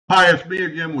Hi, it's me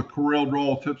again with Corel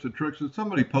Draw Tips and Tricks. And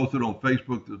somebody posted on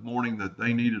Facebook this morning that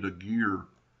they needed a gear,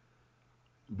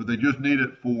 but they just need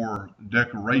it for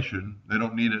decoration. They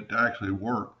don't need it to actually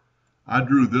work. I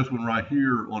drew this one right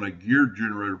here on a gear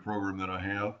generator program that I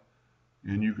have,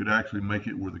 and you could actually make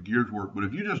it where the gears work. But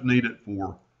if you just need it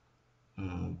for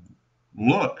uh,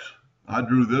 looks, I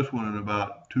drew this one in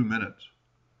about 2 minutes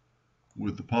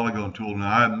with the polygon tool.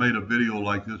 Now, I haven't made a video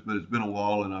like this, but it's been a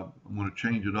while, and I'm going to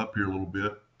change it up here a little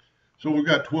bit. So we've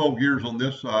got 12 gears on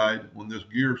this side, on this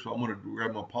gear, so I'm going to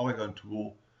grab my polygon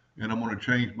tool and I'm going to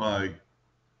change my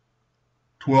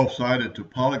 12-sided to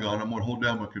polygon. I'm going to hold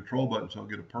down my control button so I'll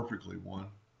get a perfectly one.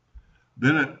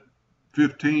 Then at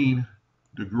 15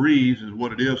 degrees is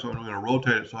what it is, so I'm going to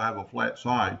rotate it so I have a flat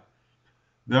side.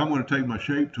 Then I'm going to take my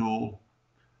shape tool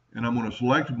and I'm going to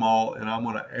select them all and I'm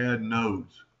going to add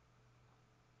nodes.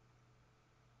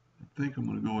 I think I'm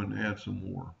going to go ahead and add some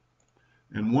more.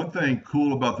 And one thing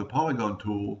cool about the polygon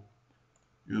tool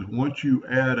is once you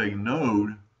add a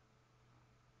node,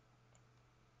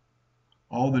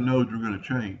 all the nodes are going to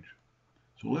change.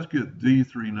 So let's get these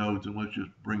 3 nodes and let's just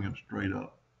bring them straight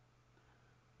up.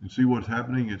 And see what's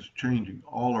happening? It's changing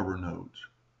all of our nodes.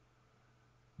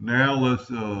 Now let's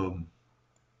do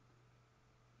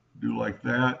like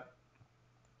that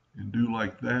and do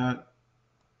like that.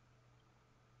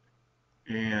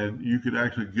 And you could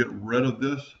actually get rid of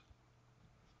this.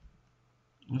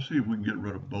 Let's see if we can get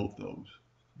rid of both those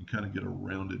and kind of get a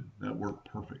rounded, that worked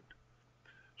perfect.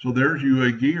 So there's you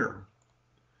a gear.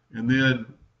 And then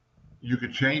you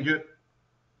could change it,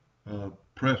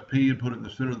 press P and put it in the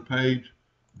center of the page,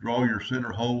 draw your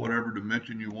center hole, whatever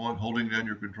dimension you want, holding down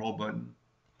your control button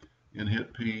and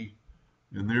hit P.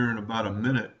 And there in about a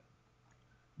minute,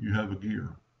 you have a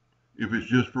gear. If it's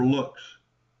just for looks,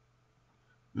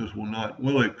 this will not,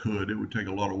 well, it could. It would take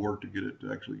a lot of work to get it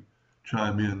to actually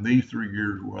chime in. These 3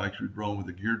 gears were actually drawn with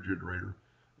a gear generator,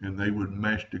 and they would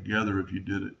mesh together if you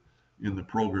did it in the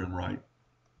program right.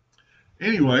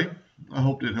 Anyway, I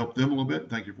hope that helped them a little bit.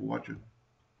 Thank you for watching.